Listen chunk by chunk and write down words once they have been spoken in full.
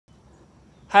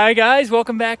Hi guys,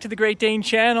 welcome back to the Great Dane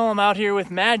channel. I'm out here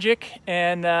with Magic,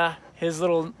 and his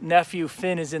little nephew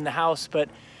Finn is in the house, but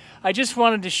I just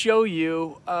wanted to show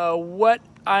you what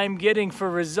I'm getting for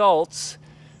results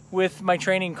with my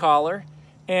training collar.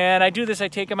 And I do this, I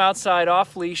take him outside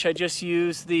off leash. I just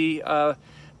use the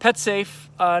PetSafe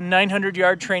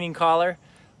 900-yard training collar.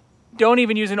 Don't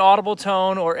even use an audible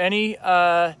tone or any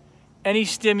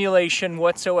stimulation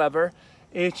whatsoever.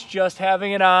 It's just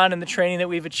having it on and the training that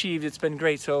we've achieved. It's been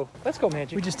great. So let's go,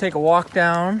 Magic. We just take a walk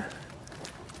down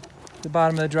the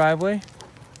bottom of the driveway.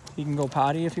 He can go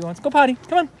potty if he wants. Go potty.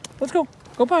 Come on. Let's go.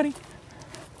 Go potty.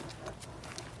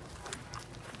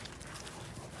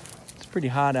 It's pretty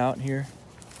hot out here.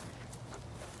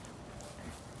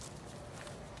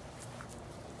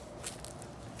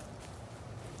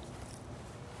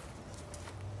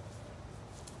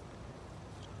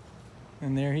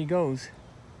 And there he goes.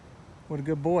 What a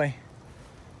good boy.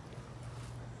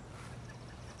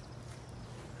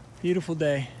 Beautiful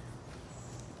day.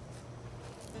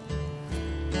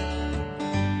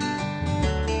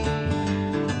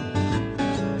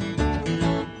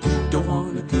 Don't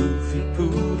want a goofy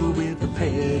poodle with a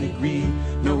pedigree.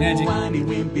 No Magic. whiny,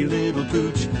 wimpy little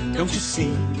pooch. Don't you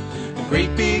see? A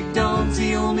great big dog's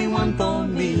the only one for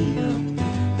me.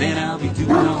 Then I'll be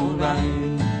doing alright.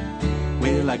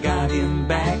 Well, I got him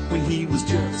back when he was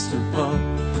just a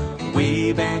pup.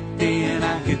 Way back then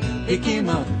I could pick him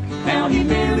up. Now he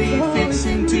barely fits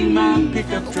into my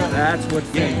pickup truck. That's what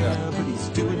Finn does. But he's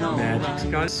doing all Magic's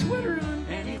right. got a sweater on.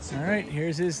 All right,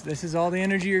 here's his. This is all the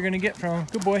energy you're gonna get from him.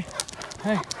 Good boy.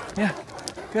 Hey, yeah,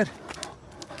 good.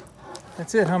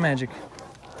 That's it, huh, Magic?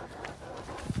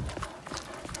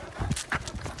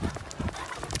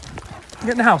 Get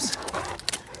in the house.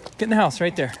 Get in the house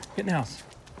right there. Get in the house.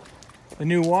 The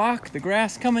new walk, the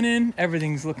grass coming in,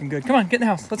 everything's looking good. Come on, get in the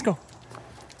house, let's go.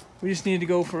 We just need to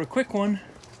go for a quick one.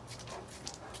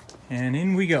 And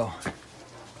in we go.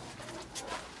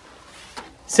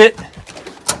 Sit.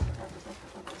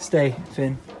 Stay,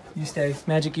 Finn. You stay.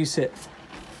 Magic, you sit.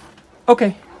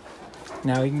 Okay.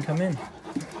 Now he can come in.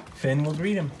 Finn will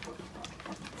greet him.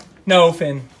 No,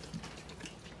 Finn.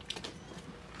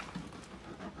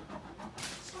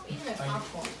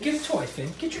 Get a toy,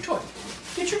 Finn. Get your toy.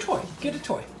 Get your toy. Get a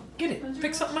toy. Get it.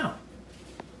 Pick something out.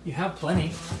 You have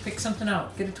plenty. Pick something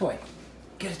out. Get a toy.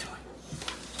 Get a toy.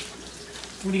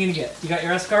 What are you gonna get? You got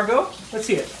your escargot? Let's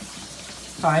see it.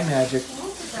 Hi, Magic.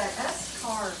 What did that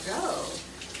escargot?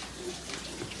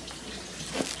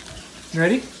 You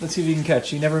ready? Let's see if you can catch.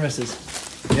 He never misses.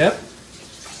 Yep.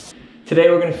 Today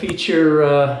we're gonna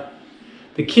feature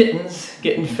the kittens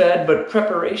getting fed, but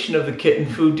preparation of the kitten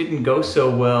food didn't go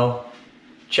so well.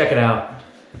 Check it out.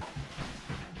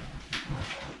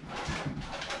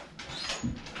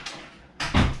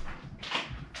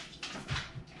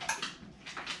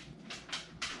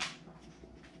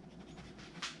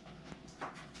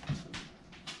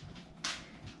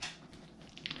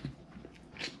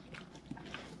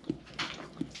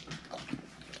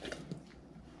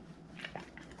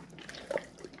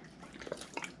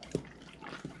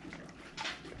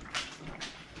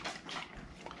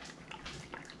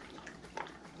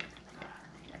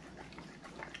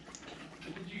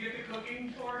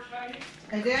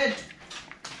 I did.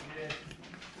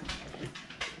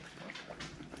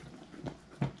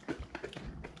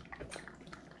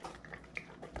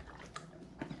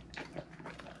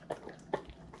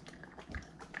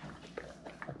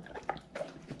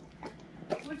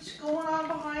 What's going on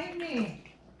behind me?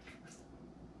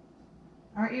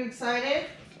 Aren't you excited?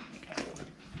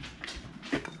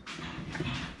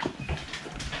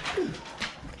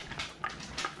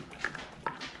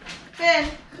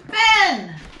 Finn!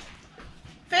 Finn!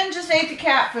 Finn just ate the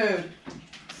cat food.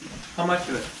 How much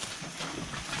of it?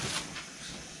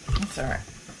 That's alright.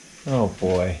 Oh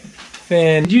boy.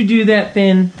 Finn, did you do that,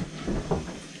 Finn?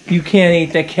 You can't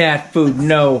eat the cat food.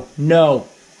 No, no.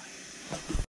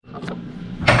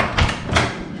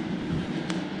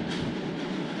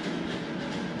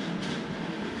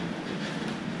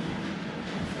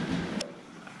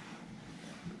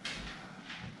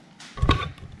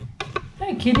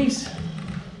 Hey, kitties.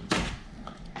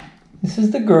 This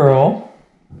is the girl,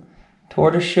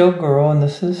 tortoiseshell girl, and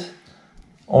this is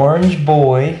orange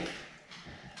boy,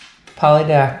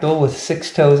 polydactyl with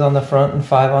 6 toes on the front and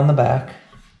 5 on the back.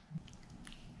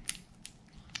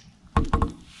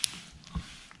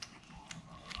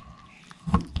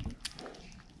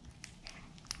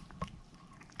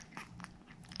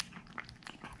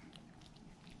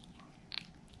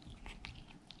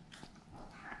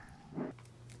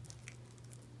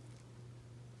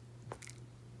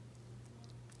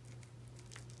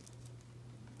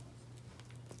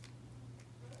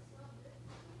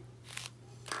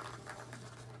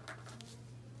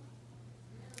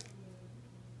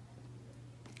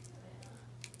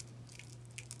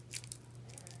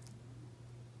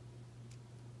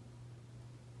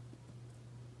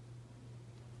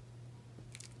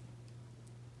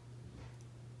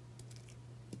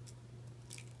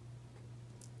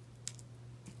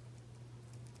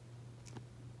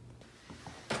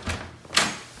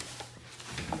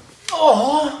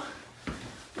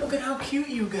 look at how cute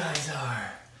you guys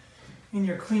are in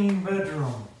your clean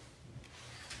bedroom.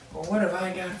 Well, what have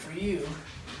I got for you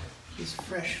is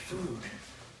fresh food.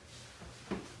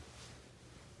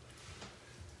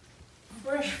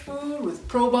 Fresh food with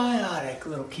probiotic,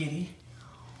 little kitty.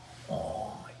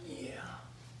 Oh, yeah.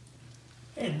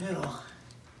 Hey, little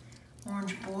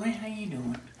orange boy, how you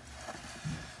doing?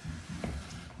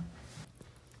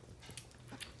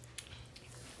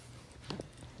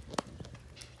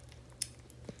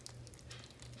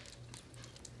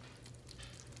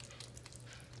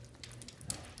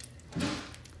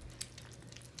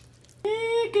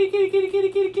 Hey, kitty, kitty, kitty, kitty,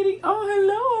 kitty, kitty. Oh,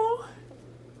 hello.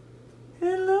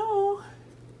 Hello.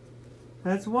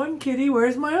 That's one kitty.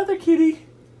 Where's my other kitty?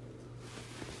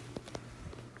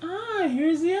 Ah,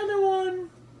 here's the other one.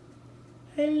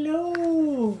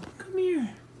 Hello. Come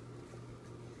here.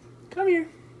 Come here.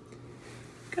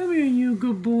 Come here, you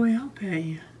good boy. I'll pet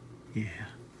you. Yeah.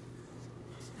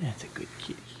 That's a good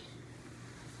kitty.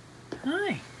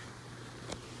 Hi.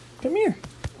 Come here.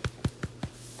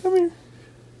 Come here.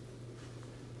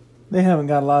 They haven't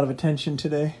got a lot of attention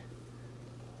today.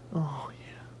 Oh,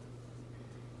 yeah.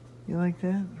 You like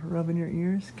that? Rubbing your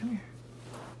ears? Come here.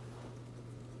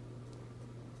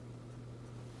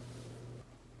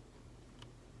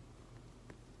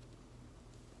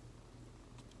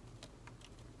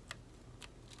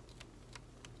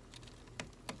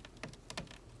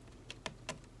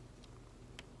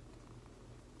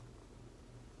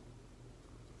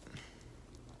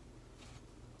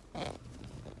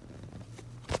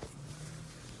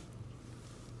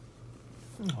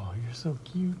 Oh, you're so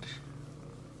cute.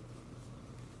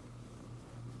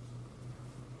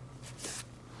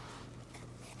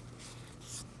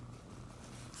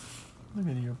 Look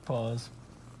at your paws,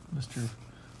 Mr.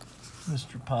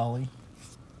 Polly.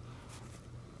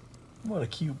 What a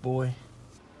cute boy.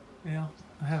 Well,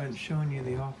 I haven't shown you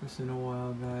the office in a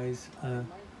while, guys.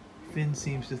 Finn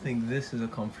seems to think this is a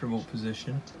comfortable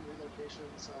position.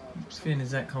 Finn,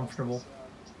 is that comfortable?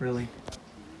 Really?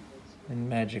 And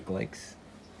Magic likes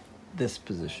this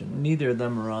position. Neither of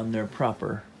them are on their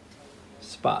proper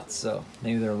spots, so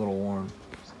maybe they're a little warm.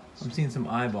 I'm seeing some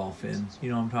eyeball, Finn. You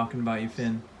know what I'm talking about, you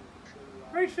Finn?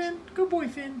 Right, Finn? Good boy,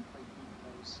 Finn.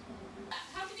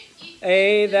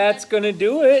 Hey, that's gonna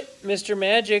do it. Mr.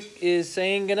 Magic is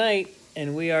saying goodnight,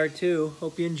 and we are too.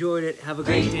 Hope you enjoyed it. Have a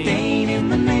great day. Great Dane in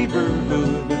the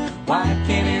neighborhood. Why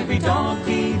can't every dog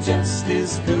be just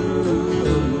as good?